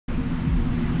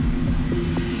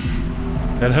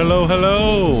And hello,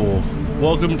 hello!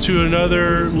 Welcome to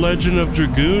another Legend of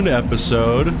Dragoon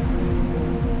episode.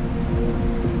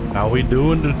 How we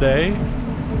doing today?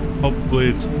 Hopefully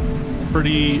it's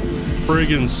pretty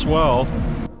friggin' swell.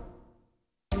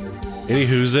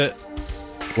 Anywho's it.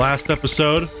 Last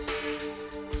episode,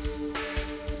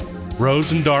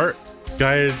 Rose and Dart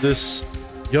guided this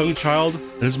young child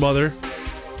and his mother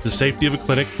to the safety of a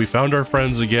clinic. We found our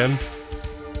friends again.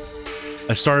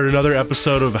 I started another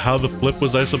episode of How the Flip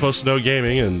Was I Supposed to Know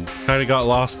Gaming and kind of got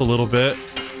lost a little bit,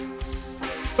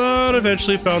 but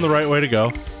eventually found the right way to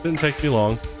go. Didn't take me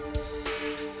long.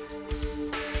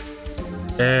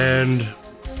 And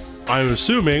I'm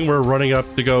assuming we're running up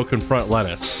to go confront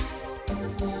Lennis.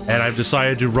 And I've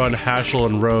decided to run Haschel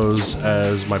and Rose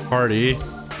as my party.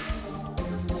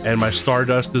 And my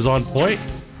Stardust is on point.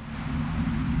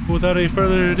 Without any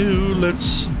further ado,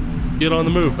 let's get on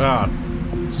the move.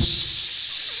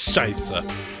 Scheisse.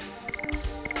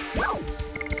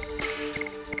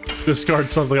 Discard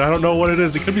something. I don't know what it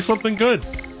is. It could be something good.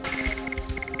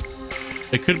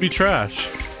 It could be trash.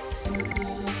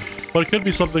 But it could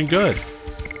be something good.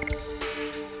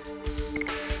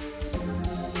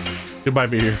 Goodbye,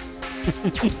 Meteor.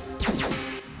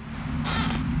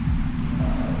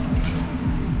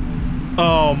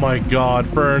 Oh my god,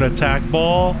 for an attack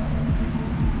ball?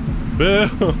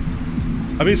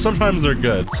 I mean, sometimes they're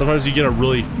good. Sometimes you get a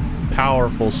really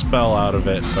powerful spell out of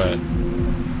it, but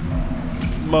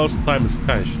most of the time it's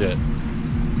kind of shit.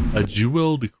 A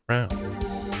jeweled crown.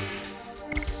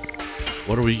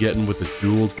 What are we getting with a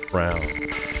jeweled crown?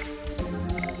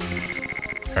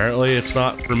 Apparently it's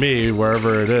not for me,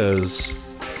 wherever it is.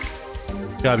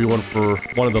 It's gotta be one for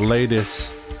one of the ladies.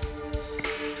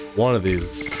 One of these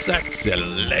sexy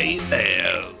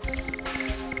ladies.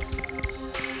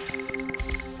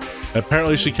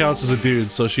 Apparently she counts as a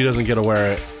dude, so she doesn't get to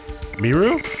wear it.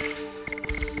 Miru?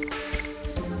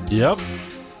 Yep.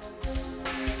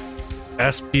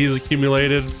 SP's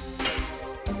accumulated.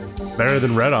 Better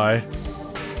than Red Eye.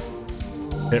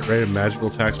 Hit rate of magical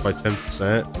attacks by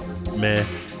 10%. Meh.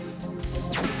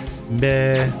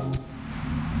 Meh.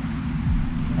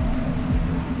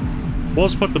 We'll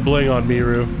just put the bling on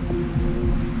Miru.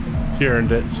 She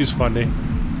earned it. She's funny.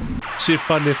 She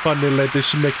funny lady.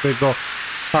 She make me go.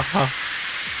 Haha.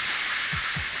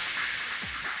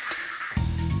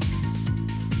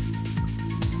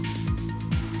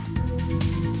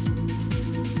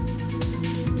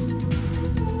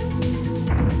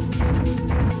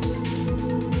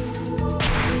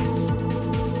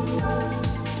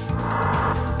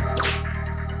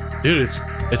 Dude, it's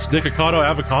Nikocado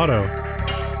Avocado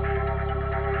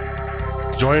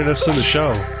joining us in the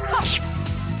show.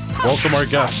 Welcome our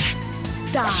guest.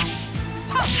 Die.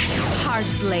 Hard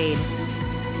blade.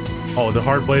 Oh, the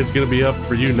hard blade's gonna be up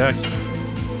for you next,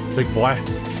 big boy.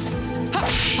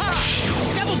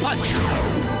 Double punch.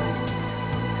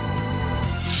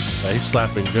 Yeah, he's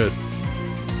slapping good.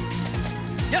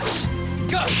 Yes.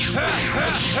 Go.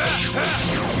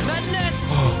 Madness.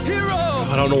 Hero.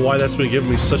 I don't know why that's been giving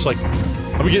me such like.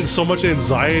 I'm getting so much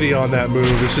anxiety on that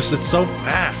move. It's just, it's so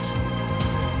fast.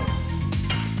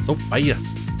 So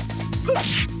fast.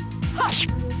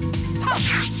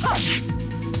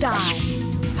 Die.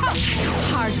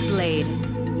 Hard blade.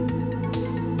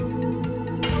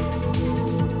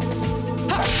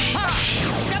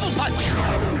 Double punch.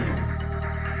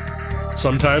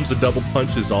 Sometimes a double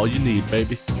punch is all you need,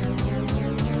 baby.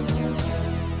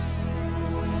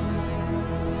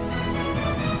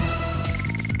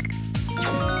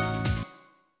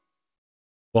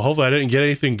 Well, hopefully I didn't get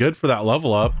anything good for that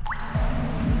level up.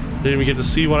 Didn't even get to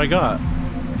see what I got.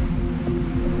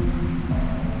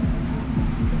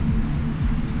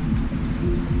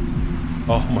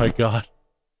 Oh my god.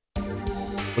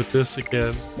 With this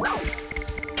again.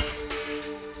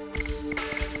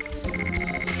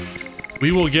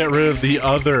 We will get rid of the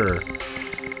other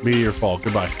meteor fall.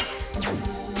 Goodbye.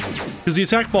 Because the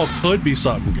attack ball could be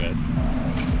something good.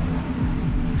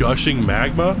 Gushing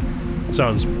magma?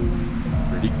 Sounds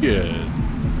pretty good.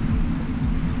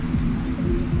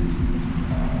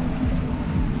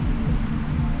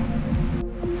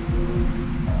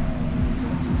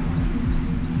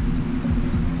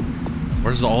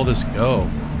 Where does all this go?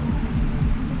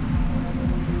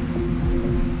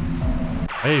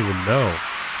 I don't even know.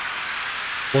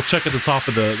 We'll check at the top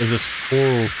of this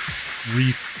coral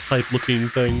reef type looking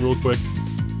thing real quick.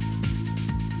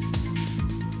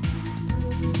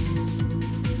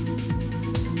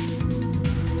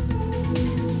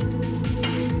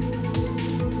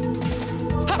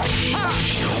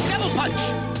 Double punch.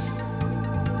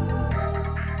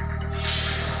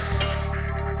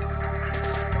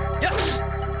 Yes!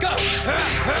 Go!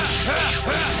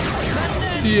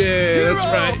 Yeah, that's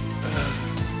right.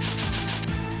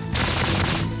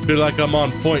 Feel like I'm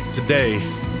on point today.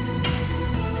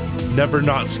 Never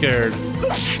not scared.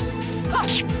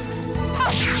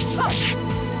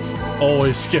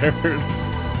 Always scared.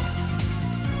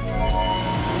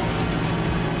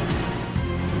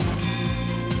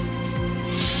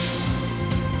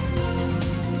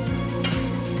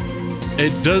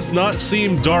 It does not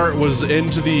seem Dart was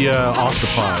into the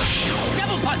octopi.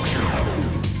 Double punch.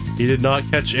 He did not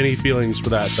catch any feelings for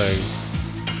that thing.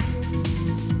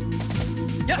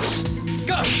 Yes.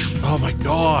 Go. Oh my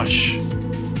gosh.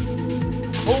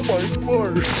 Oh my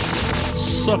gosh.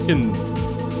 Sucking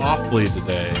awfully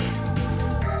today.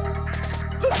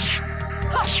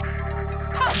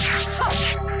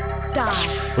 Die.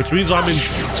 Which means I'm in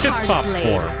tip-top Hard blade.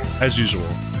 form, as usual.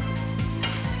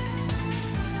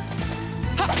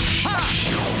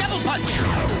 Double punch.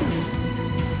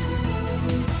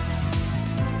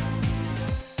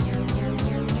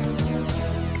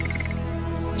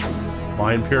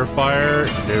 Mind Purifier?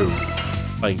 No.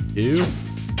 Thank you.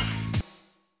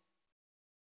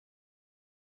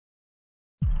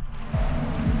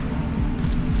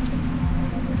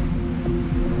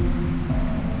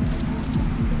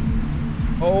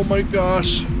 Oh my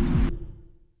gosh.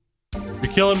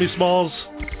 You're killing me, Smalls.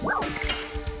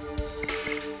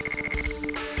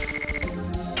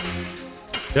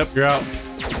 Yep, you're out.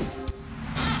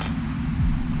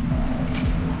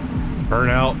 Burn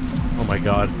out. Oh my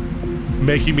god.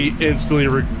 Making me instantly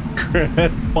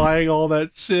regret buying all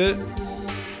that shit.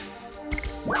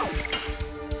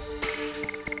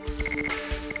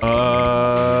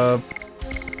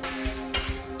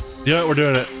 Yeah, we're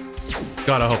doing it.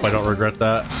 God, I hope I don't regret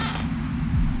that.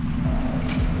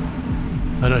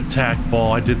 An attack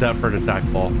ball. I did that for an attack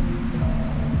ball.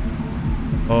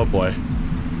 Oh boy.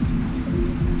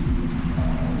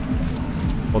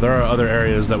 Well, there are other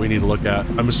areas that we need to look at.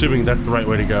 I'm assuming that's the right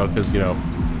way to go, because, you know,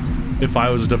 if I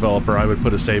was a developer, I would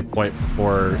put a save point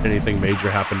before anything major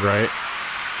happened, right?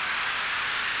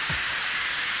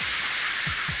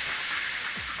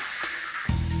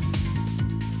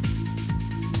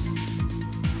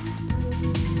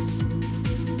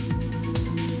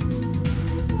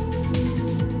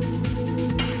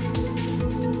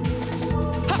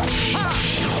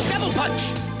 Double punch.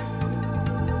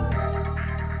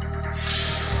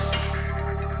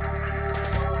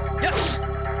 Yes.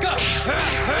 Go.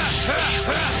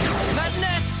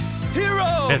 Madness.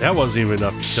 Hero. Man, that wasn't even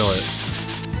enough to kill it.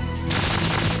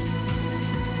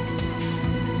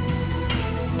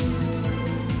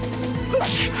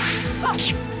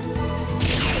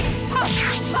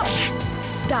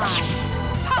 Die.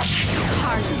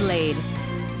 Hard blade.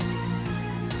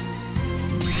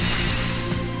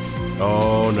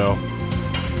 Oh no.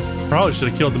 Probably should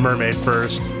have killed the mermaid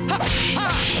first.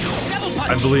 Double punch.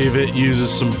 I believe it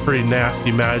uses some pretty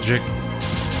nasty magic.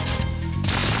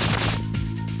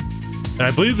 And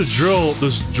I believe those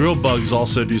drill bugs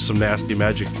also do some nasty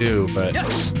magic too, but...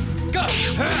 Yes. Go.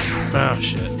 Oh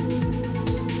shit.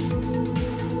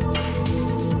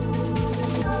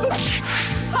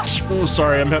 Oh,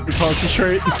 sorry, I'm having to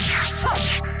concentrate.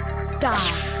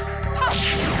 Die.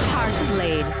 Hard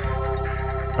blade.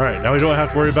 Alright, now we don't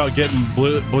have to worry about getting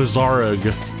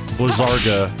Blizzarga.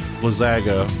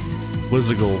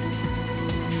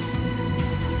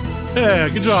 Yeah,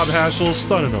 good job, Hashel,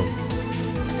 stunning him.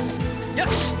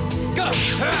 Yes. Go.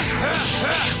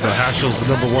 No, Hashel's the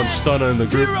 #1 stunner in the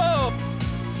group. Hero.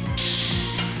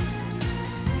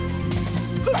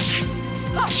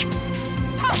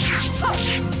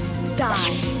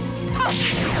 Die.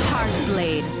 Hard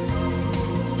blade.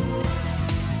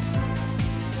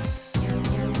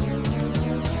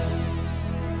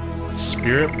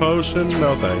 Spirit potion?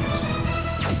 No thanks.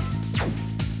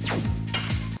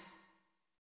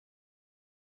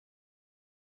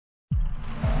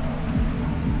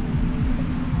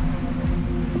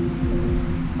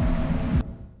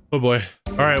 Oh boy.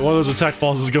 Alright, one of those attack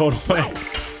balls is going away.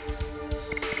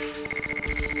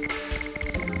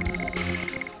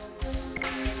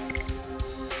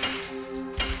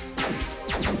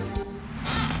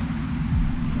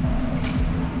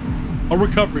 A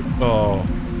recovery. Oh.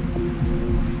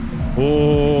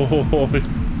 Oh,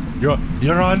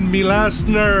 you're on me last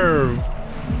nerve.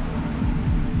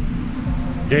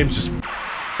 Game's just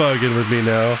bugging with me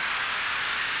now.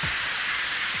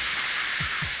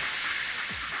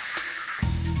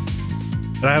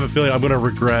 And I have a feeling I'm gonna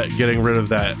regret getting rid of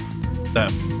that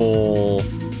full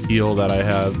heal that I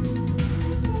have.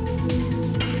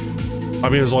 I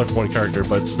mean, there's only for one character,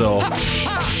 but still,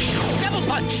 Double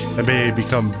punch. it may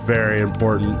become very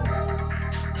important.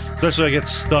 Especially if I get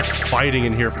stuck fighting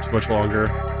in here for too much longer.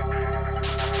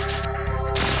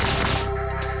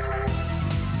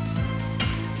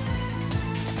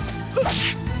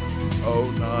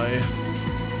 Oh no.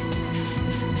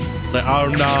 It's like, oh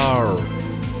no.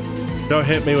 Don't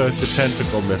hit me with the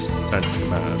tentacle, Mr. Tentacle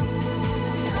Man.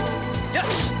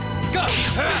 Yes! Go!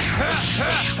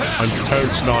 I'm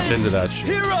totes not into that shit.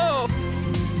 Hero!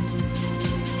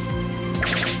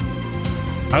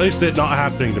 At least it not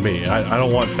happening to me. I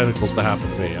don't want tentacles to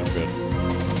happen to me. I'm good.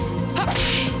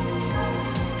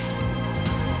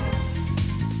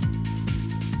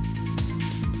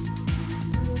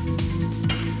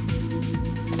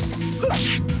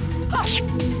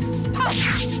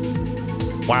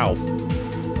 Wow.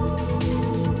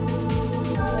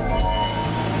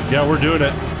 Yeah, we're doing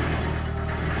it.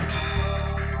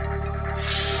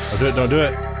 Don't do it, don't do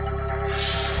it.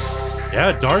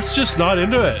 Yeah, Dart's just not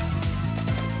into it.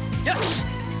 Yes!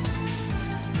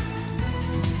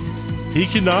 He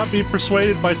cannot be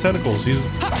persuaded by tentacles. He's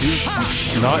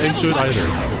not into it either.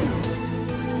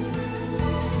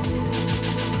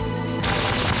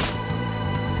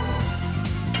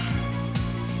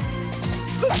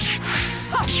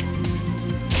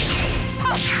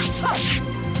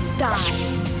 Die.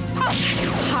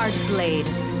 Hard blade.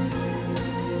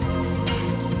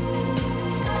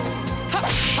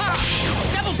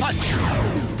 Double punch!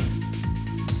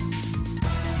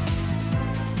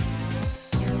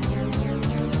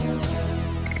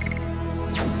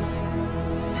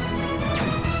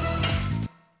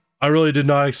 I really did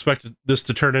not expect this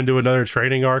to turn into another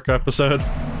training arc episode,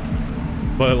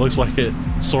 but it looks like it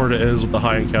sort of is with the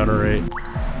high encounter rate.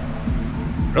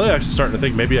 Really actually starting to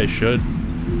think maybe I should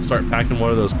start packing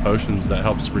one of those potions that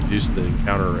helps reduce the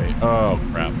encounter rate. Oh,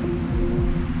 crap.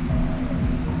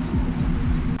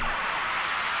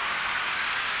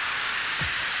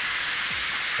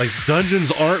 Like,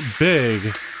 dungeons aren't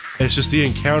big, it's just the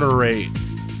encounter rate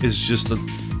is just a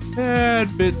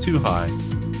tad bit too high.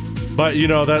 But, you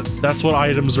know, that's what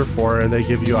items are for, and they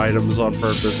give you items on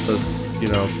purpose to, you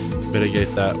know,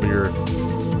 mitigate that when you're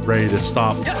ready to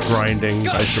stop grinding,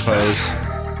 I suppose.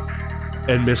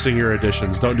 And missing your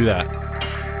additions. Don't do that.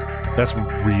 That's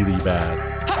really bad.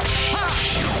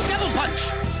 Double punch!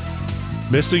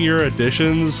 Missing your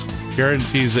additions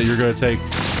guarantees that you're going to take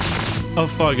a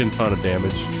fucking ton of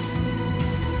damage.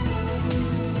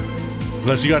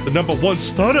 Unless you got the #1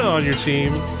 stunner on your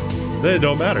team, then it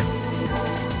don't matter.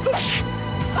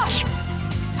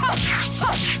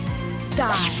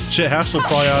 Die. Shit, Hash will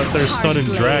probably out there stunning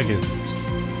dragons.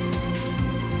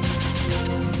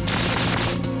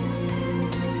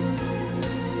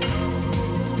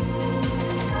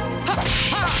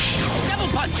 Double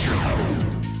punch!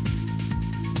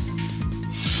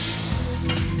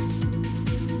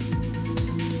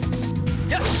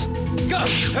 Yes! Go!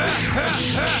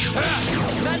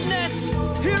 Madness!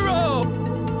 Hero!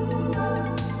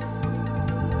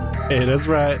 Hey, that's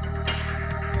right.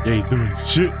 You ain't doing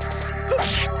shit.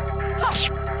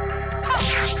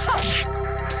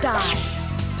 Die.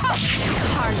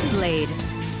 Hard blade.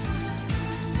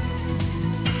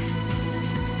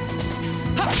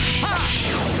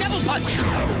 Double punch!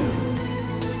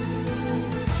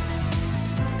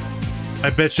 I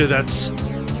bet you that's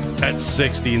at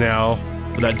 60 now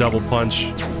for that double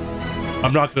punch.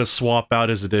 I'm not going to swap out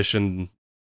his addition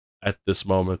at this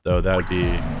moment, though. That would be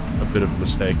a bit of a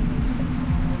mistake,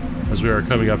 as we are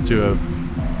coming up to a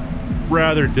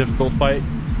rather difficult fight.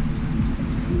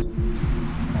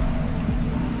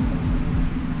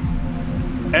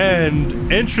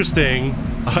 And interesting,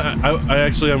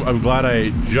 I'm glad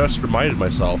I just reminded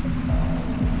myself.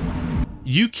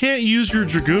 You can't use your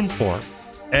Dragoon form,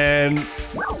 and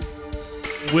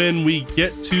when we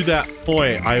get to that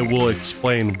point, I will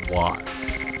explain why.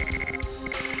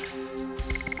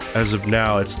 As of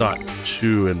now, it's not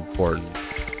too important.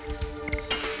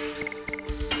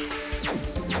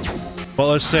 But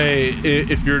let's say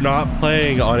if you're not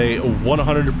playing on a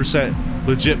 100%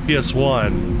 legit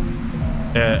PS1,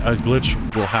 a glitch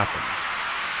will happen.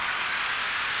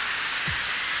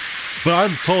 But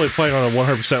I'm totally playing on a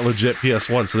 100% legit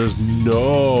PS1, so there's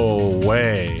no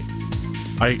way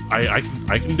I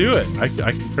can do it. I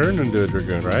can turn into a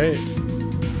Dragoon, right?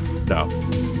 No.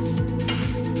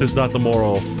 It's not the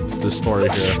moral of this story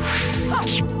here.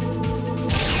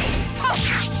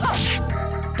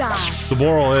 Die. The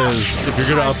moral is, if you're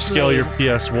gonna upscale your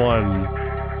PS1,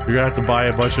 you're gonna have to buy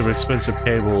a bunch of expensive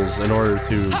cables in order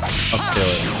to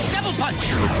upscale it Double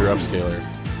punch! with your upscaler.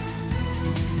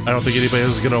 I don't think anybody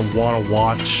is gonna want to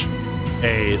watch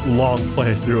a long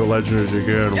playthrough of Legend of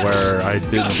Dragoon where I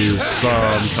didn't do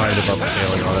some kind of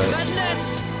upscaling on it. Madness!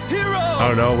 Hero! I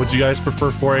don't know. Would you guys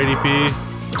prefer 480p?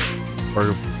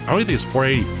 Or I don't even think it's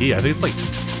 480p. I think it's like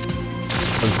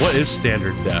what is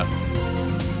standard def?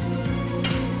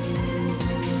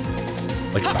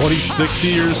 Like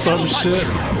 2060 or some shit?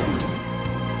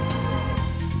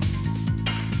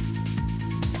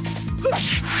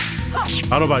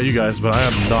 I don't know about you guys, but I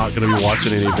am not going to be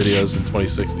watching any videos in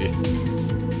 2060.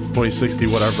 2060,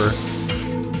 whatever.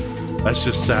 That's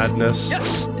just sadness.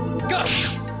 Yes. Go.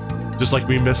 Just like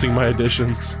me missing my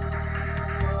additions.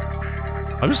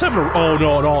 I'm just having a... Oh,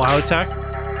 no, an all-out attack?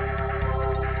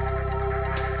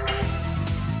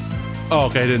 Oh,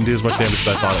 okay, I didn't do as much damage as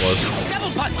I thought it was.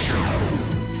 Double punch.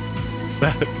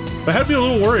 That had me a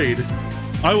little worried.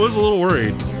 I was a little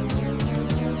worried.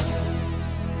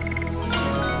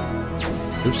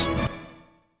 Oops.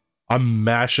 I'm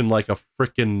mashing like a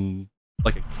frickin'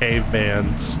 like a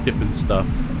caveman, skipping stuff.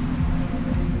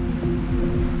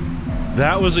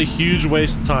 That was a huge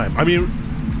waste of time. I mean,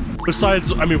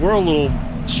 besides, I mean, we're a little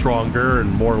stronger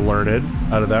and more learned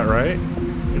out of that, right?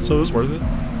 And so it was worth it.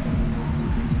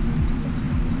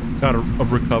 Got a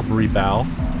recovery bow.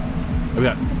 I've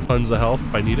got tons of health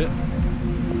if I need it.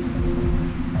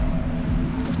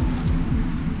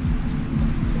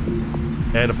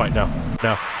 And a fight now.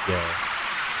 Now. Yeah.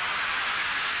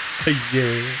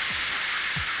 Yeah.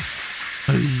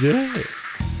 Yeah.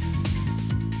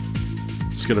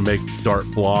 Just gonna make dart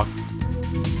block.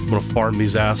 I'm gonna farm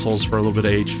these assholes for a little bit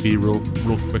of HP real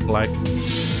quick like.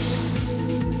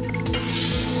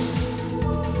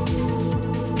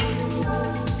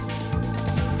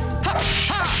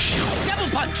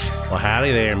 Well,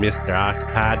 howdy there, Mr.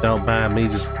 Octopi. Don't mind me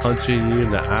just punching you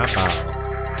in the eyeball.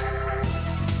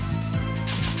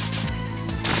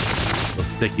 We'll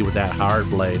stick you with that hard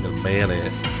blade and man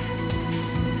it.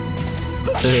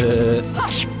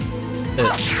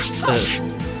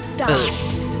 Die.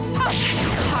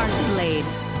 Hard blade.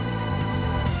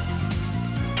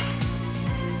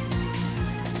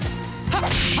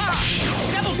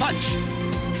 Double punch.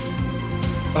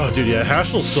 Oh, dude, yeah,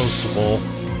 Hashel's so small.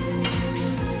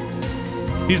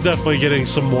 He's definitely getting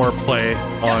some more play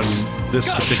on this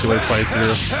particular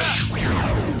playthrough.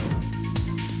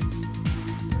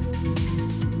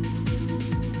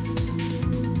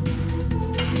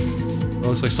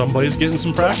 Looks like somebody's getting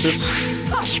some practice.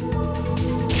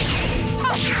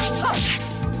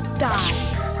 Die.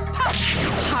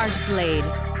 Hard blade.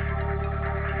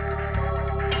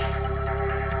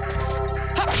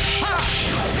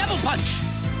 Double punch.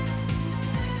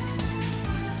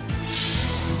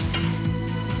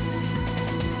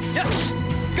 Yes.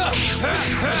 Go.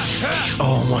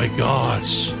 Oh my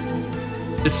gosh.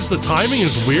 It's just the timing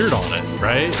is weird on it,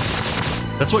 right?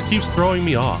 That's what keeps throwing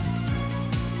me off.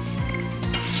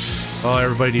 Oh,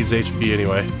 everybody needs HP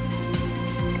anyway.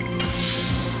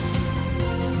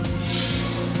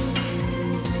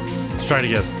 Let's try it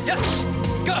again. Yes.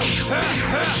 Go.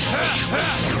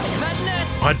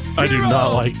 I do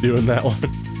not like doing that one.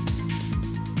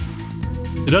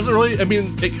 It doesn't really, I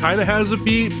mean, it kind of has a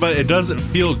beat, but it doesn't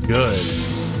feel good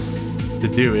to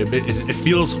do. It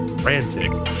feels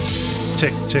frantic.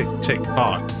 Tick, tick, tick,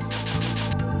 tock.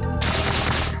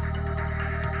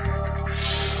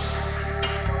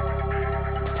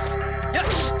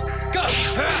 Yes. Go.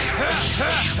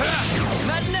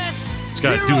 Madness. Just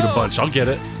gotta do it a bunch. I'll get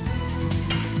it.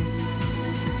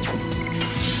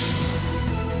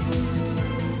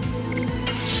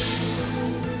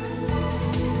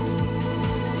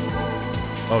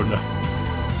 Oh no.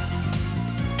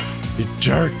 You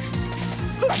jerk.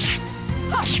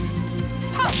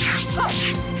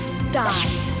 Die.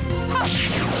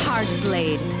 Hard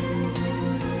blade.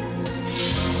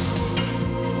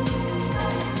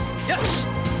 Yes.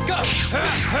 Go.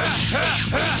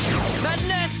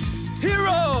 Madness.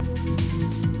 Hero.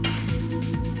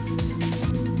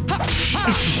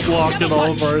 This is blocking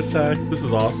all of our attacks. This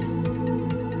is awesome.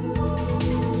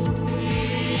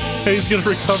 Hey, he's gonna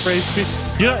recover HP.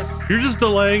 Yeah, you're just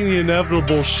delaying the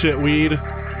inevitable, shitweed.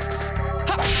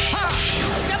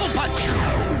 Double punch.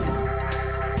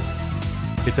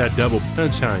 Get that double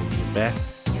punch on you, back.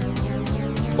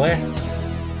 What?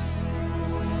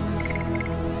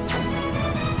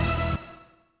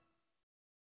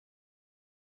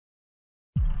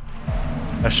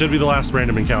 That should be the last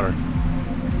random encounter.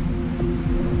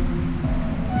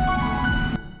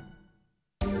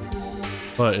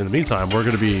 But in the meantime, we're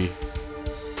gonna be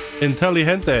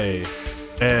inteligente,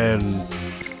 and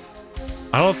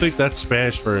I don't think that's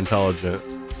Spanish for intelligent.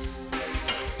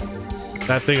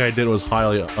 That thing I did was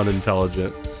highly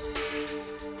unintelligent.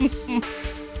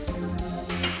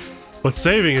 But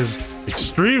saving is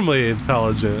extremely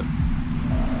intelligent.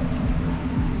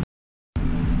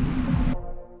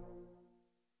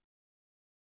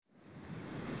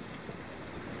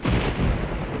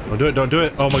 Don't do it, don't do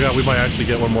it. Oh my god, we might actually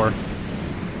get one more.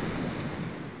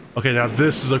 Okay, now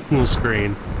this is a cool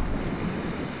screen.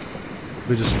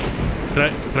 We just...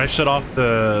 Can I shut off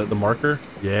the marker?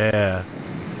 Yeah.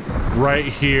 Right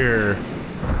here.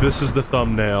 This is the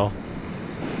thumbnail.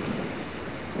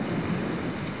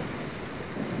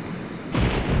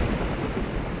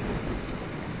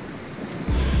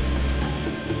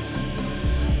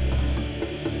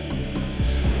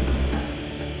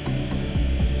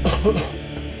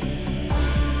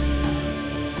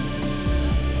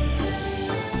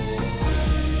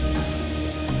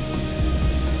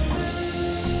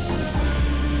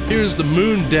 Here's the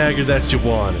moon dagger that you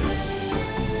wanted.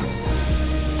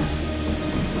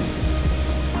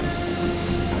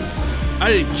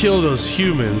 I didn't kill those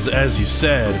humans, as you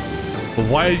said, but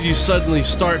why did you suddenly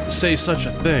start to say such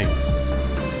a thing?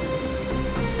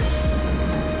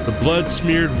 The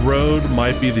blood-smeared road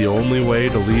might be the only way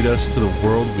to lead us to the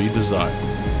world we desire.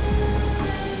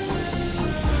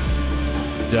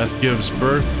 Death gives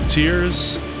birth to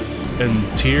tears,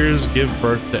 and tears give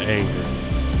birth to anger.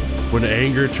 When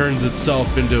anger turns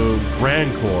itself into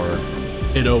rancor,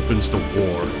 it opens to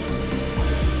war.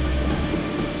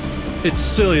 It's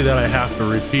silly that I have to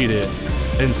repeat it,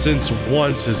 and since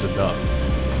once is enough.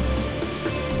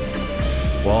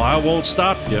 Well, I won't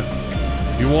stop you.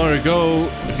 If you want to go,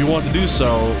 if you want to do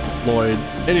so, Lloyd.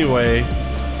 Anyway,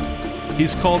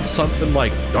 he's called something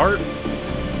like Dart.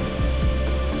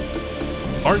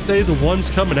 Aren't they the ones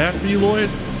coming after you, Lloyd?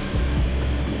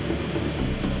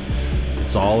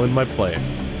 It's all in my plan.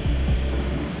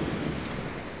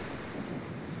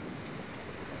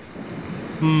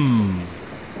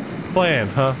 Plan,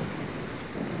 huh?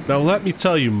 Now let me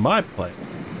tell you my plan.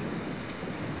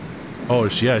 Oh,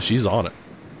 yeah, she's on it.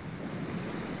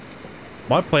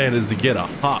 My plan is to get a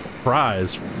hot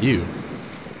prize from you.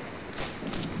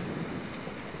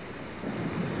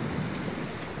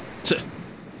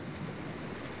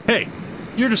 Hey,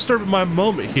 you're disturbing my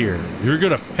moment here. You're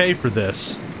gonna pay for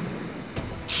this.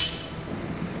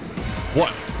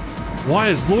 What? Why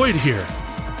is Lloyd here?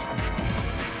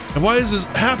 And why is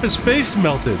half his face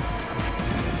melted?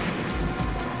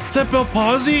 Is that Bell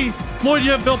Palsy? Lloyd,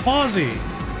 you have Bell Palsy.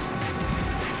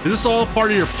 Is this all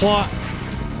part of your plot?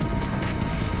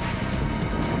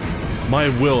 My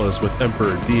will is with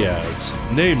Emperor Diaz.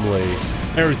 Namely,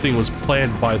 everything was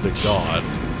planned by the god.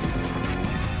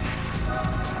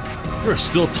 You're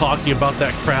still talking about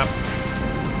that crap?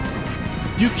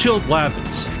 You killed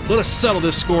Lavitz. Let us settle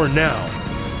this score now.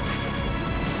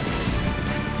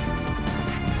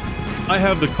 I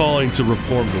have the calling to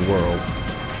reform the world.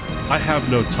 I have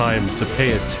no time to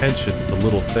pay attention to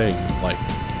little things like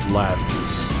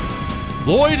Lavitz.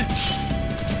 Lloyd!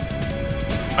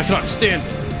 I cannot stand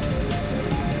it.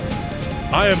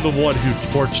 I am the one who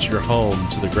torched your home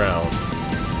to the ground.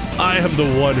 I am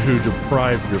the one who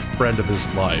deprived your friend of his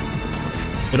life.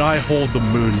 And I hold the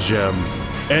moon gem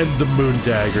and the moon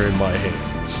dagger in my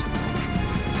hands.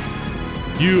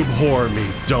 You abhor me,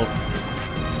 don't you?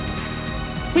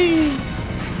 Whee!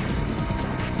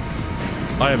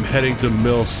 I am heading to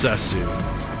Mil Sesu.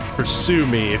 Pursue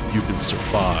me if you can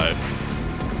survive.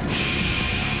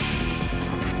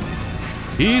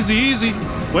 Easy, easy.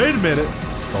 Wait a minute.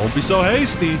 Don't be so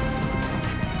hasty.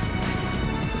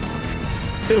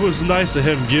 It was nice of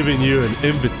him giving you an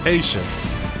invitation,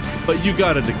 but you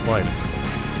gotta decline it.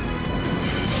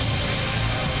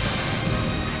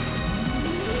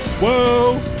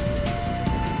 Whoa!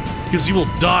 Because you will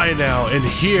die now in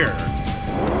here.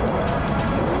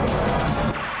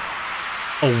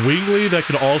 A Wingly that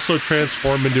could also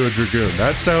transform into a Dragoon.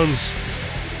 That sounds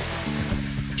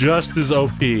just as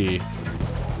OP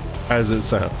as it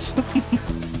sounds.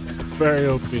 Very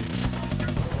OP.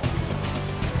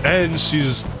 And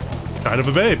she's kind of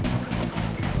a babe.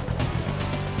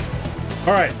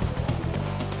 Alright.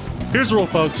 Here's the rule,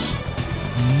 folks.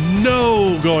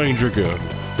 No going Dragoon.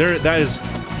 That is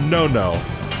no.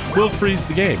 We'll freeze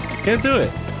the game. Can't do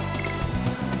it.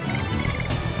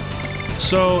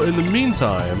 So, in the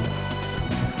meantime,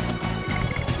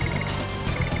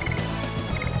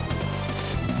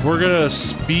 we're gonna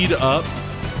speed up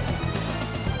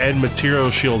and material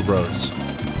shield bros.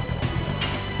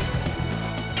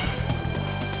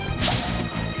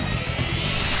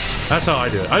 That's how I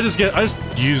do it. I just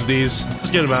use these.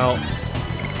 Just get them out.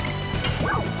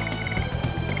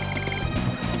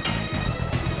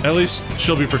 At least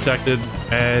she'll be protected,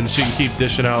 and she can keep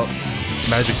dishing out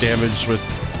magic damage with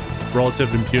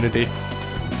relative impunity.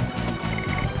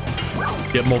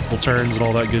 Get multiple turns and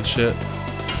all that good shit.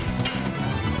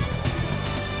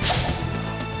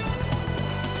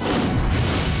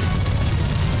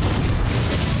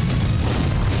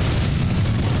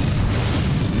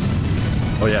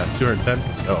 Oh yeah, 210.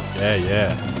 Let's go. Yeah,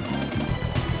 yeah.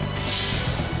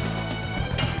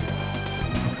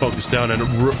 Focus down and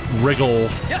wriggle.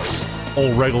 Yes.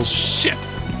 Old wriggles. Shit.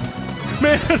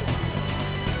 Man.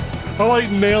 I like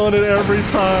nailing it every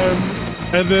time.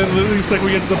 And then the second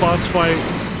we get to the boss fight,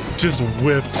 just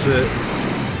whiffs it.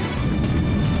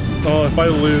 Oh, if I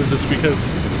lose, it's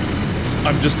because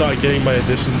I'm just not getting my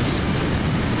additions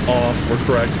off or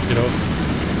correct, you know?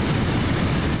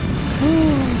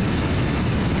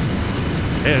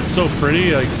 And it's so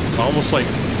pretty, like, I almost like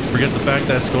forget the fact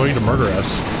that it's going to murder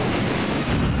us.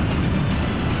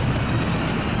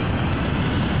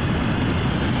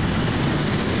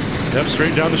 Yep,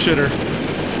 straight down the shitter.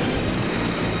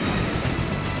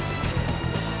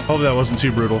 Hope that wasn't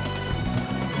too brutal.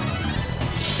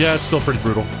 Yeah, it's still pretty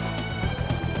brutal.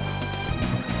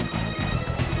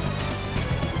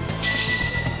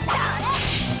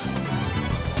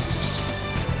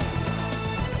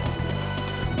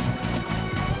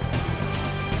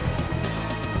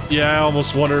 Yeah, I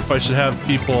almost wonder if I should have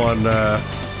people on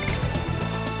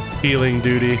healing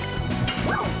duty.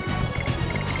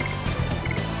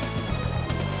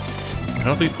 I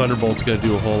don't think Thunderbolt's gonna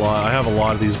do a whole lot. I have a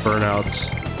lot of these burnouts.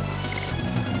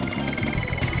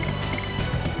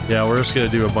 Yeah, we're just gonna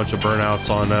do a bunch of burnouts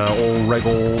on old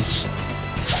Regals.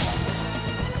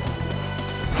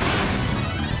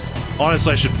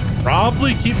 Honestly, I should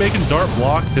probably keep making Dart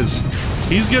block, because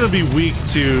he's gonna be weak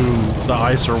to the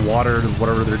ice or water,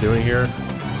 whatever they're doing here.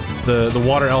 The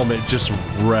water element just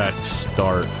wrecks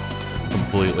Dart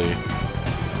completely.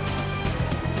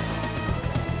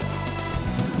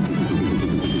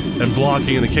 And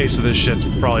blocking in the case of this shit's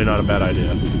probably not a bad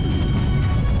idea.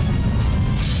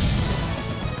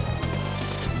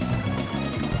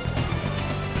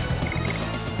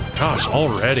 Gosh,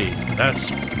 already.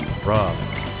 That's rough.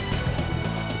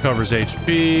 Covers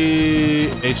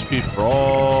HP. HP for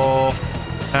all.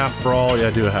 Half for all. Yeah,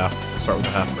 do a half. Start with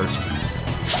the half first.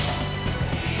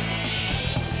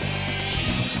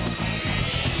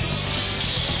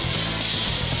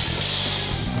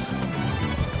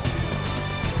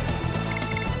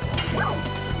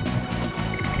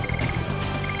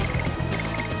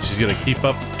 She's gonna keep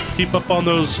up on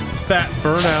those fat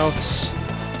burnouts.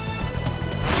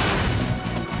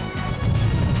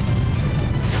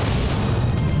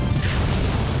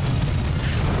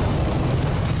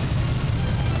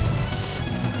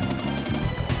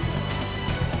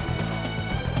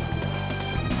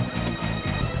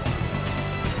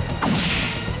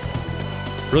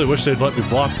 Really wish they'd let me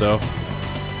block, though.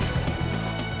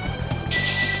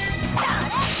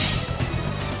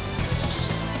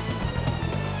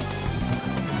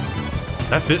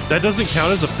 That doesn't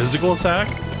count as a physical attack?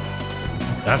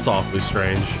 That's awfully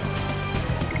strange.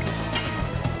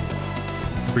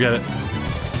 Forget it.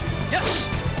 Yes.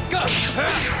 Go.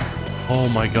 Oh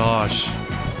my gosh.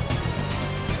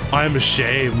 I'm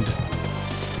ashamed.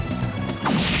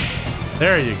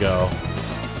 There you go.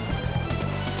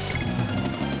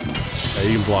 Yeah,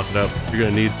 you can block it up. You're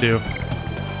gonna need to.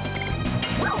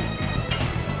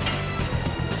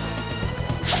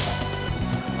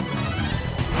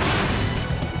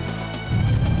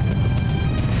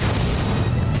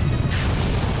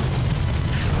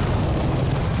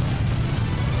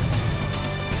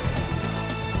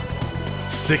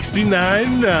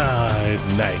 $69.9.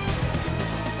 Nice.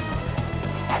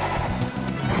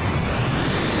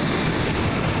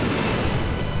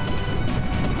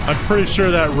 I'm pretty sure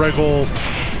that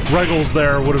Regals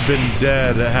there would have been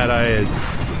dead had I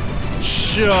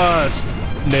just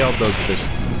nailed those additions.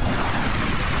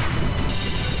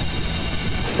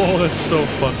 Oh, that's so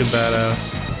fucking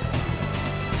badass.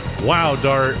 Wow,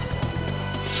 Dart.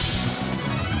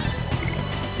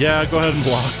 Yeah, go ahead and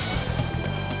block.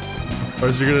 Or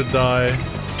else you're gonna die.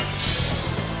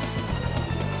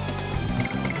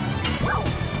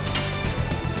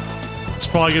 It's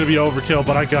probably gonna be overkill,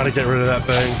 but I gotta get rid of that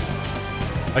thing.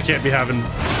 I can't be having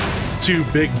two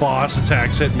big boss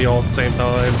attacks hitting me all at the same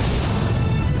time.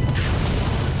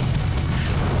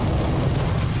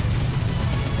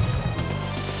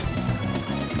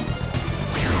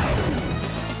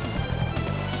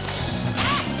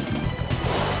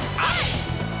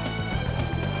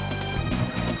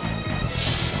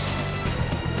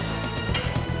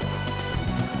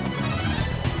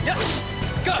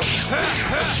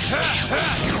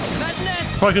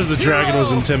 Probably because the dragon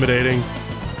was intimidating.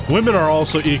 Women are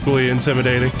also equally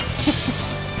intimidating.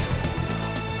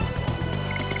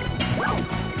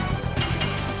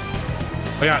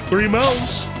 I got 3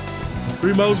 Mo's.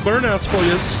 3 Mo's burnouts for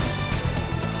yous.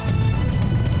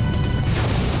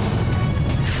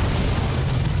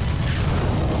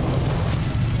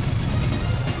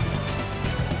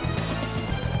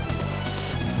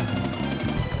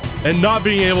 And not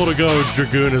being able to go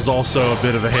Dragoon is also a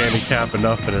bit of a handicap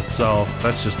enough in itself.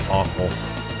 That's just awful.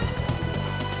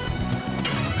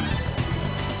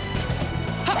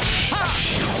 Ha! Ha!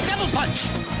 Double punch!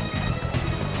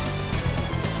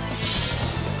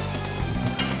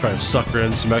 Try to sucker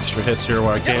in some extra hits here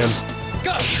where I can. Yes!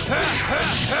 Go!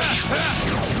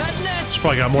 Madness! She's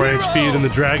probably got more Hero! HP than the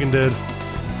dragon did.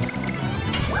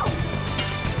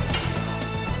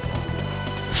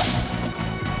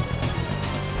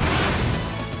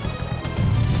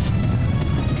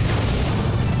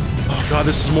 Oh god,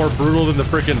 this is more brutal than the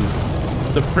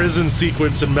prison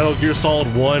sequence in Metal Gear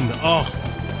Solid 1. Oh,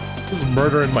 this is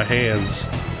murder in my hands.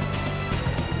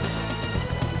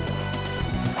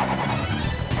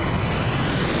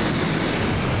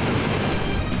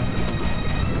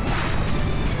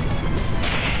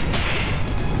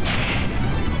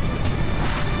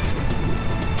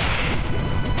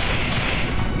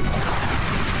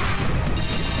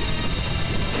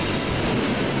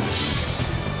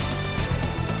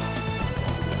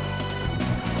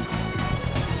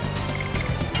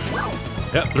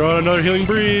 Yep, throw out another healing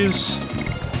breeze.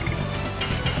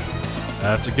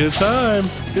 That's a good time.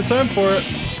 Good time for it.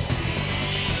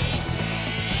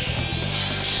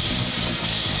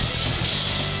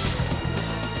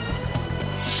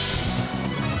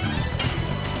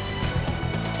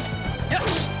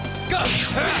 Yes! Go!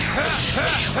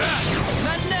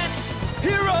 Madness!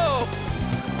 Hero!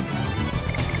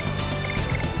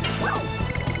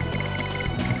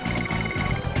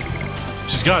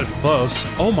 She's got to be close.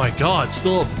 Oh my god,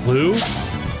 still a blue?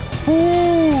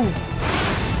 Woo!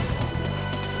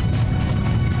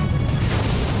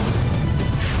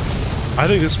 I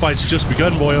think this fight's just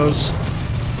begun, boyos.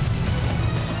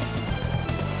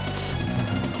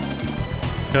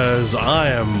 Because I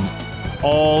am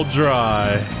all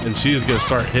dry, and she's gonna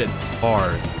start hitting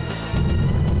hard.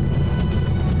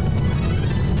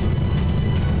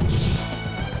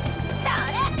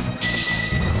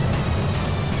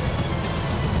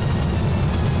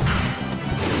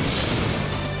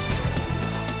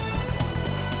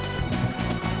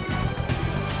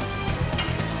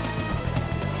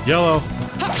 Yellow.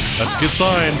 That's a good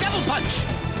sign. Double punch.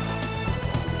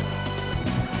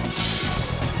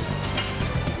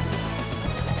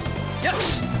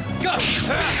 Yes. Go.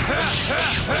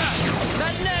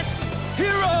 Madness.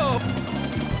 Hero.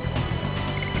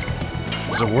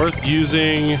 Is it worth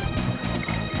using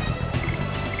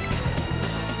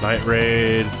Night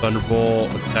Raid,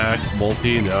 Thunderbolt, Attack,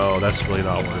 Multi? No, that's really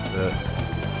not worth it.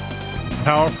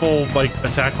 Powerful, like,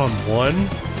 attack on one?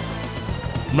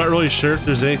 I'm not really sure if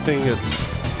there's anything that's...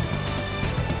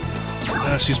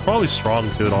 she's probably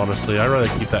strong to it, honestly. I'd rather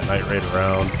keep that Night Raid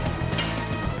around.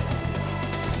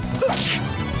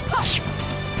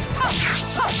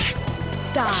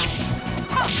 Die.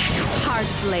 Hard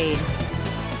blade.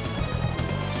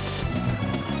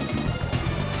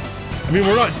 I mean,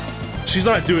 we're not... She's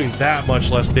not doing that much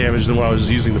less damage than when I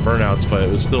was using the burnouts, but it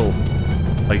was still...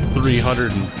 Like,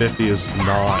 350 is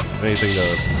not anything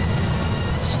to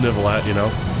snivel at, you know?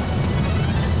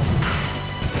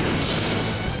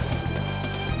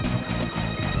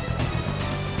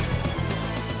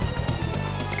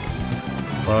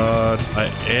 But I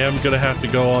am gonna have to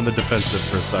go on the defensive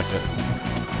for a second.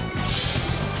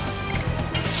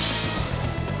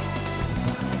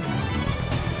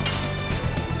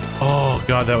 Oh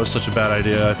god, that was such a bad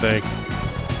idea, I think.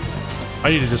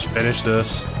 I need to just finish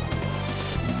this.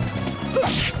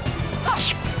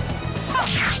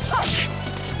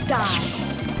 Die.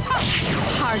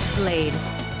 Hard blade.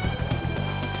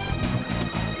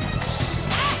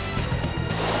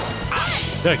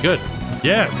 Yeah, good.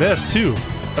 Yeah, missed too.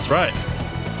 That's right.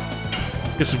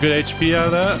 Get some good HP out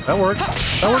of that. That worked.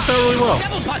 That worked out really well.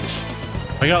 Double punch.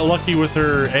 I got lucky with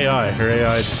her AI. Her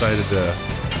AI decided to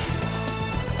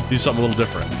do something a little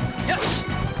different. Yes.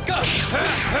 Go.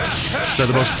 Instead of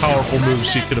the most powerful moves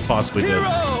she could have possibly did.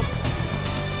 Hero.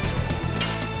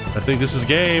 I think this is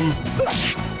game.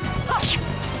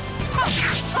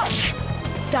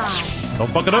 Die.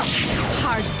 Don't fuck it up.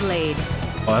 Hard blade.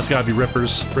 Oh, that's gotta be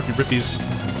rippers. Rippy rippies.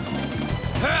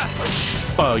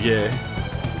 Oh, yeah.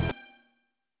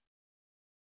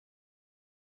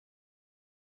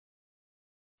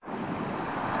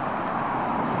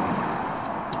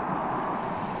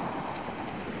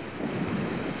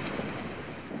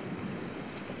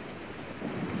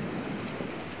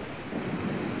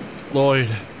 Lloyd.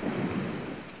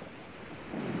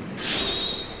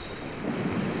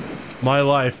 My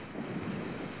life.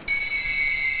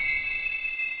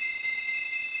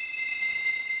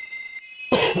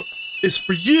 Is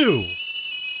for you.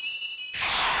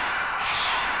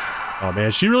 Oh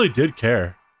man, she really did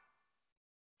care.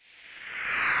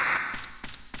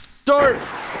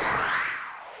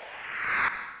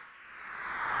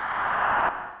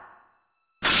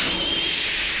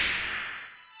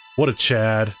 What a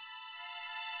Chad.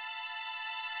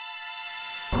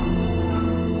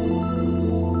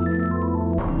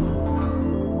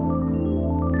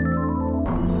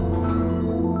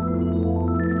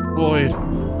 Void.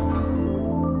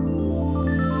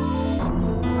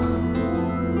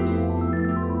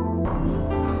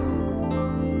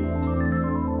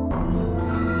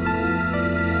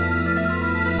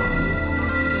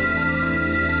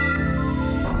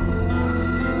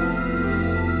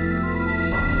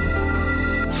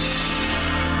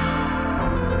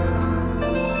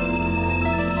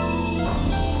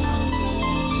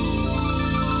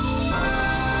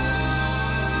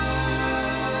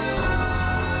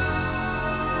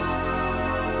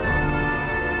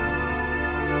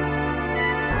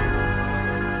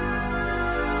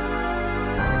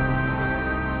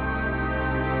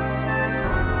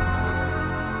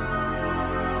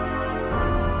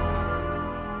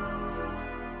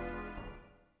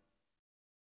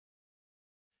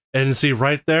 And see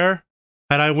right there,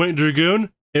 had I went Dragoon,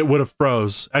 it would have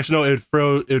froze. Actually, no,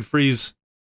 it would freeze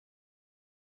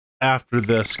after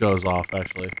this goes off,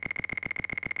 actually.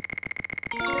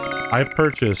 I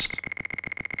purchased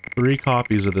 3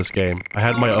 copies of this game. I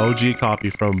had my OG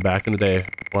copy from back in the day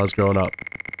when I was growing up.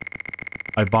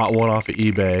 I bought one off of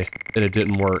eBay, and it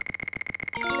didn't work.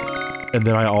 And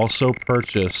then I also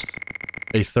purchased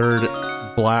a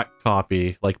 3rd black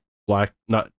copy, like black,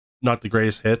 not the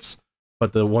greatest hits,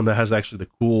 but the one that has actually the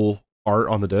cool art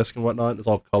on the disc and whatnot. It's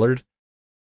all colored.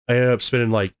 I ended up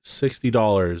spending like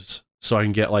 $60 so I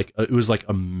can get like, it was like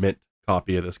a mint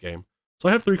copy of this game. So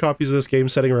I have 3 copies of this game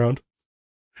sitting around.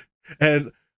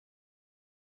 And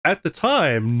at the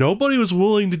time, nobody was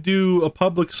willing to do a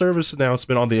public service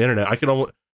announcement on the internet.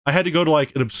 I had to go to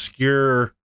like an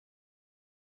obscure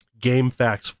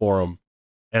GameFAQs forum,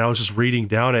 and I was just reading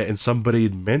down it, and somebody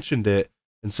had mentioned it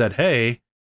and said, hey,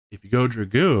 if you go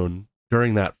Dragoon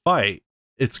during that fight,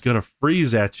 it's gonna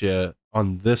freeze at you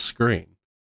on this screen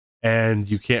and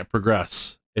you can't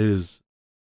progress. It is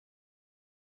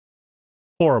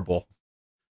horrible.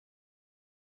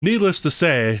 Needless to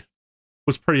say,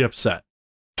 was pretty upset.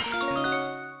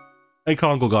 And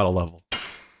Kongo got a level.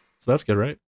 So that's good,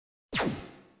 right?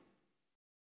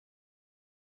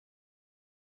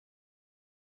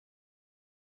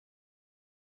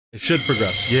 It should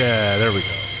progress. Yeah, there we go.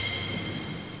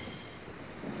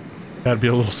 That'd be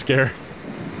a little scary.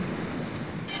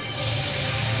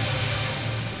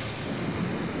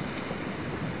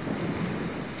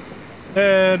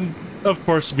 And, of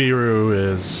course, Miru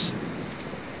is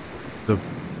the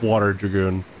water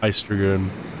Dragoon, ice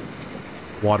Dragoon,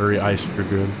 watery ice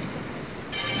Dragoon.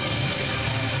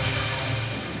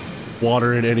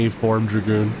 Water in any form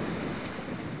Dragoon.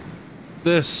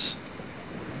 It's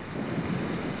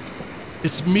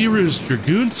Miru's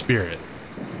Dragoon spirit.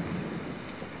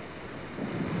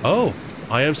 Oh,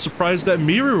 I am surprised that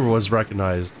Miru was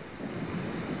recognized.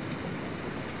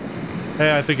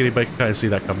 Hey, I think anybody can kind of see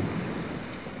that coming.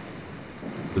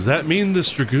 Does that mean this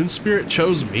Dragoon spirit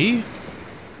chose me?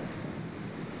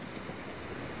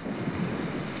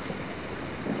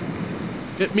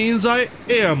 It means I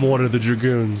am one of the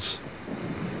Dragoons.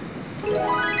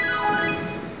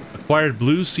 Acquired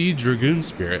Blue Sea Dragoon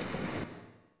spirit.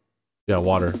 Yeah,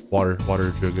 water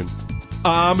Dragoon.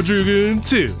 I'm a Dragoon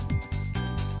too.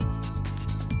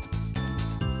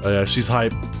 Oh yeah, she's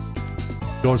hype.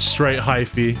 Going straight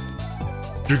hyphy.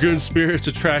 Dragoon spirits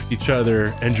attract each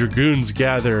other, and Dragoons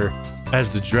gather as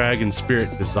the dragon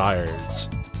spirit desires,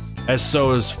 as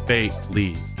so as fate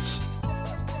leads.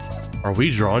 Are we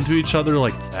drawn to each other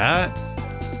like that?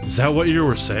 Is that what you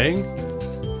were saying?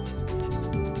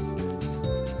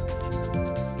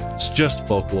 It's just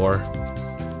folklore.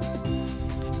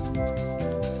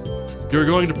 You're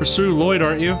going to pursue Lloyd,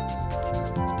 aren't you?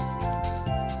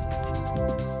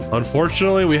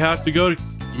 Unfortunately, we have to go to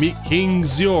meet King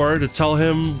Zior to tell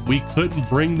him we couldn't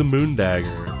bring the moon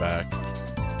dagger back.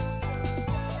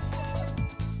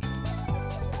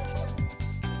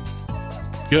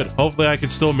 Good. Hopefully I can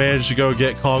still manage to go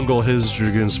get Kongo his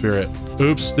Dragoon spirit.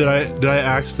 Oops, did I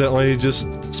accidentally just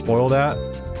spoil that?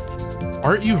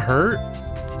 Aren't you hurt?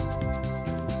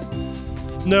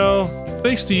 No,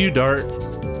 thanks to you, Dart.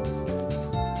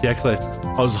 Yeah, cause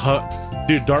I was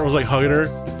dude, Dart was like hugging her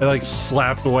and like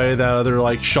slapped away that other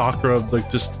like chakra, like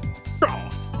just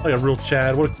like a real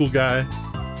Chad. What a cool guy.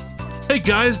 Hey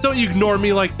guys, don't you ignore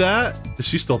me like that.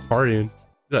 She's still partying.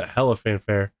 That hella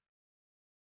fanfare.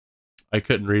 I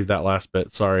couldn't read that last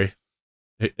bit, sorry.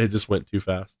 It just went too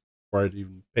fast before I'd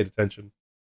even paid attention.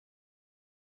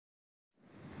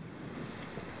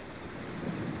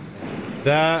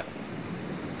 That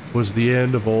was the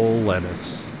end of old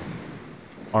Lennis.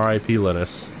 R.I.P.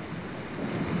 Lennis.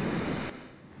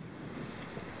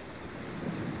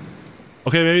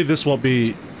 Okay, maybe this won't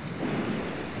be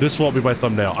my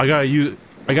thumbnail. I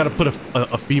gotta put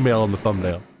a female in the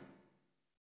thumbnail.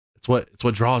 It's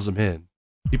what draws them in.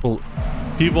 People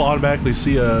automatically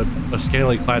see a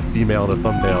scantily clad female in a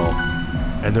thumbnail,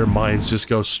 and their minds just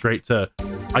go straight to,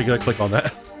 I gotta click on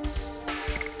that.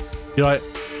 You know,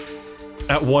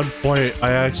 at one point I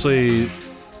had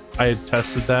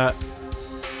tested that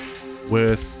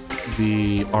with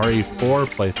the RE4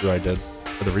 playthrough I did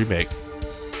for the remake,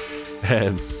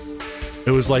 and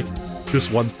it was like this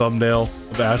one thumbnail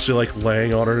of Ashley like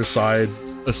laying on her side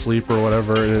asleep or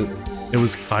whatever, and it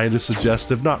was kind of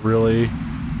suggestive, not really,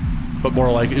 but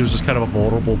more like it was just kind of a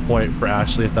vulnerable point for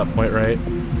Ashley at that point, right?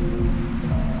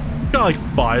 Got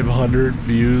like 500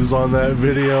 views on that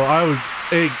video.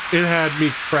 It had me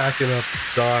cracking up,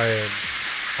 dying.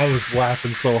 I was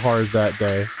laughing so hard that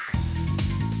day.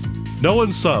 No one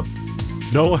subbed,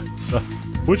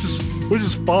 which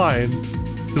is fine,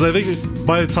 because I think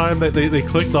by the time that they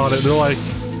clicked on it, they're like,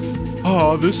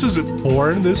 oh, this isn't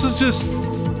porn. This is just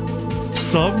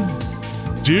some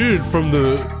dude from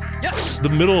the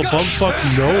middle of bumfuck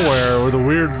nowhere with a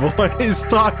weird voice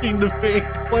talking to me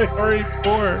like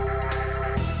RE4.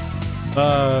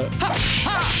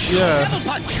 Yeah.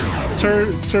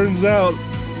 Turns out,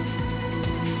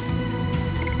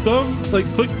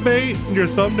 clickbait in your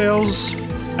thumbnails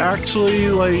actually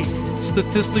like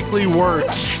statistically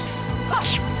works,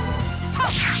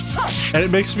 and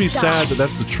it makes me sad that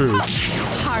that's the truth.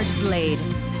 Hard blade.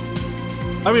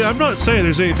 I mean, I'm not saying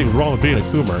there's anything wrong with being a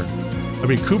Coomer. I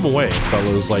mean, Coom away,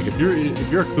 fellas. Like, if you're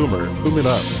a Coomer, Coom it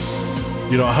up.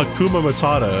 You know, Hakuma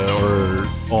Matata or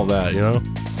all that, you know?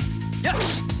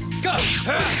 Yes. Go.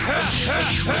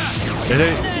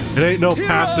 It ain't no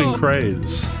passing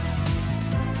craze.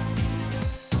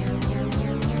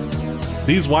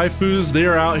 These waifus,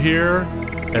 they're out here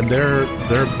and they're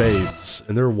babes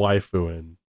and they're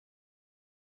waifuing.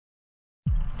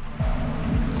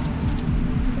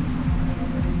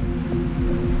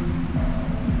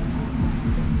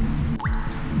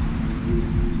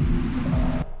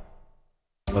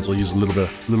 Might as well use a little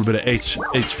bit of H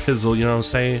pizzle, you know what I'm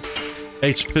saying?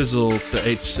 H pizzle to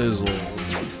H sizzle.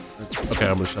 Okay,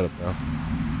 I'm gonna shut up now.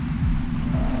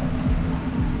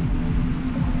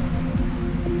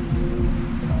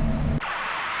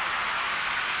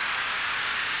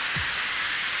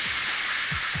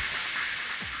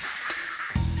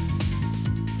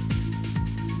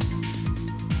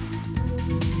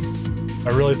 I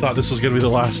really thought this was gonna be the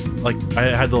last, like, I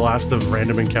had the last of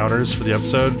random encounters for the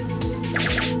episode.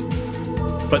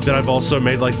 But then I've also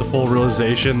made like the full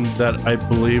realization that I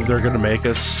believe they're gonna make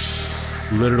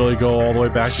us literally go all the way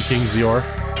back to King Zior.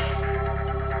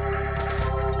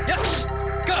 Yes.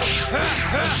 Go.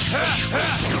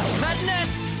 Madness.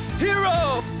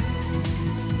 Hero.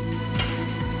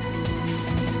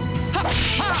 Ha.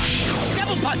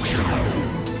 Double punch.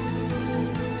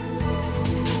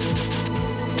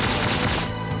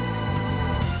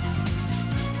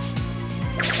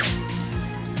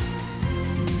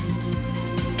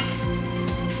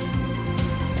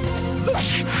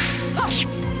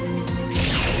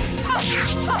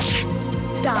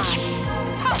 Die.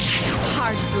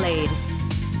 Hard blade.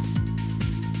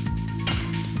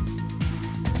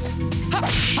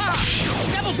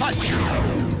 Double punch.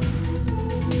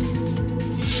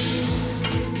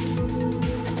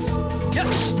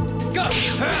 Yes. Go.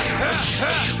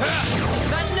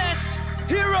 Madness.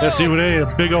 Hero. Yeah, see, when they ain't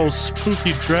a big old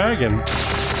spooky dragon,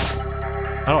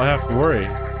 I don't have to worry.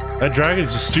 That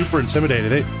dragon's just super intimidating.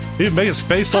 They even make his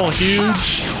face all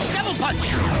huge. Double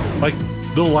punch. Like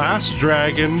the last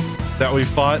dragon that we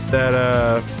fought, that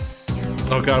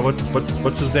oh god,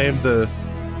 what's his name? The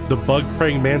bug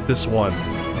praying mantis one,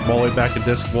 all the way back in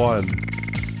disc 1.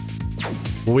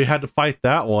 When we had to fight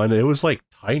that one, it was like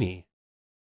tiny,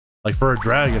 like for a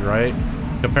dragon, right?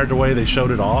 Compared to the way they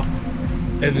showed it off.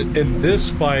 And in this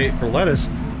fight for Lettuce,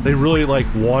 they really like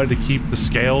wanted to keep the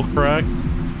scale correct,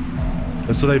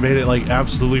 and so they made it like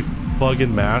absolutely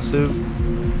fucking massive.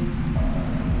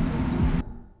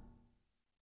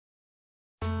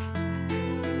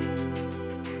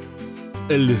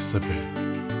 Elizabeth.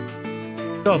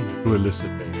 Come to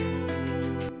Elizabeth.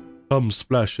 Come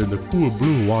splash in the cool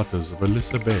blue waters of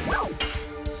Elizabeth.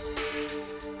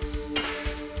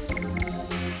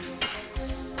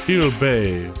 Heal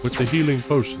Bay with the healing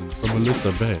potion from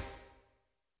Elizabeth.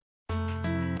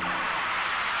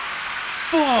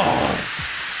 Oh,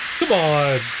 come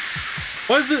on.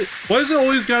 Why is it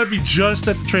always gotta be just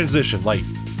at the transition? Like,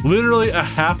 literally a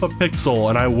half a pixel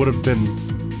and I would have been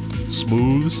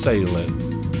smooth sailing.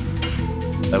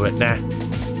 I went, nah.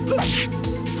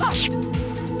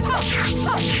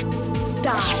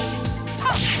 Die.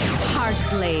 Hard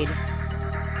blade.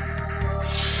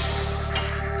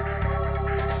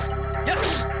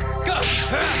 Yes! Go!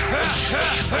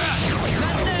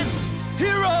 Madness!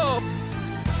 Hero!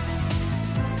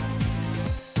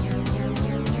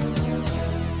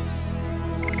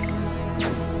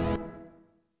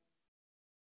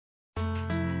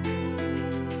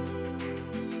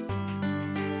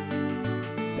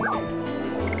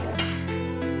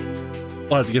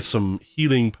 I'll have to get some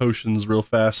healing potions real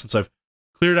fast since I've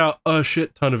cleared out a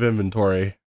shit ton of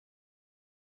inventory.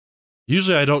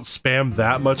 Usually I don't spam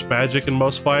that much magic in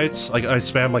most fights. Like I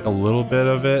spam like a little bit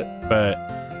of it, but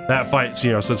that fight,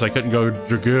 you know, since I couldn't go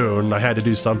Dragoon, I had to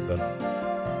do something.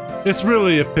 It's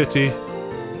really a pity.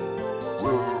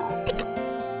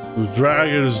 The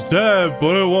dragon is dead,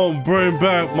 but it won't bring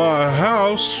back my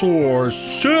house or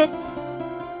ship.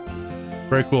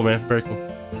 Very cool, man. Very cool.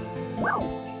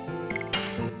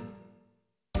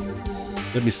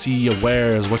 Let me see your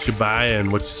wares, what you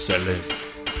buying, what you selling.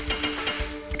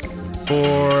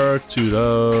 4 to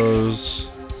those.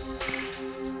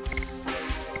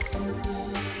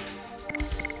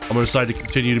 I'm gonna decide to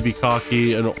continue to be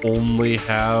cocky and only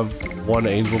have 1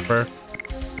 angel prayer.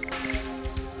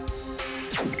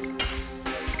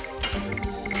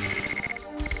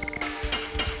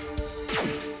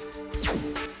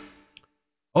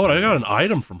 Oh, and I got an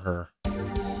item from her.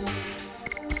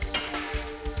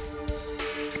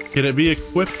 Can it be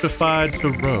equipified to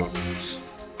Rose?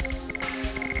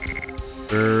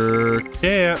 Sure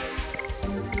can't.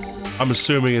 I'm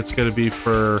assuming it's gonna be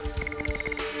for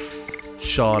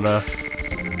Shauna.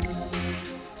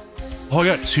 Oh, I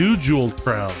got 2 jeweled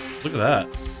crowns. Look at that.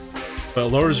 But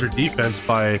it lowers her defense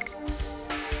by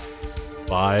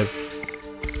 5.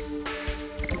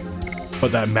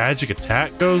 But that magic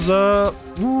attack goes up.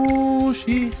 Ooh,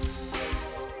 she.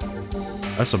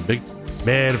 That's some big.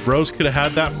 Man, if Rose could have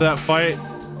had that for that fight,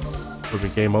 it would be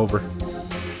game over.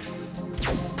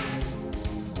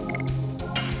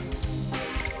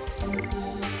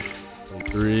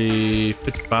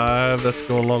 355, that's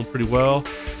going along pretty well.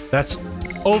 That's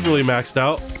overly maxed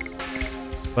out,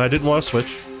 but I didn't want to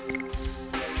switch.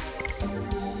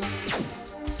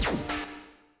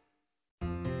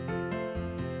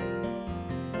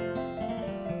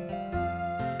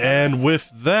 And with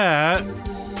that,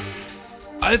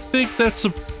 I think that's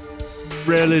a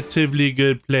relatively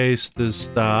good place to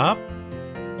stop.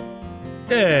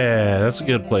 Yeah, that's a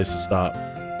good place to stop.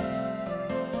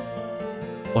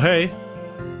 Well, hey,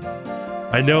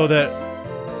 I know that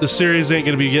the series ain't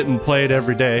going to be getting played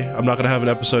every day. I'm not going to have an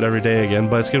episode every day again,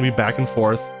 but it's going to be back and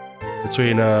forth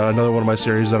between another one of my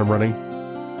series that I'm running.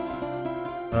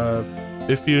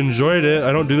 If you enjoyed it,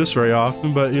 I don't do this very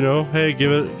often, but you know, hey,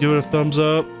 give it a thumbs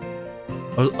up,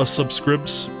 a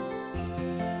subscribes,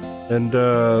 and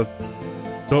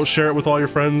don't share it with all your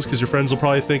friends because your friends will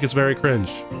probably think it's very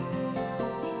cringe.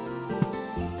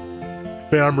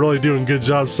 Man, I'm really doing a good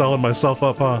job selling myself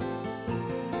up, huh?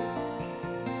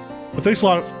 But thanks a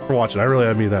lot for watching. I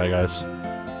really mean that, guys.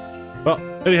 Well,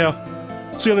 anyhow,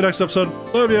 see you on the next episode.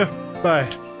 Love ya. Bye.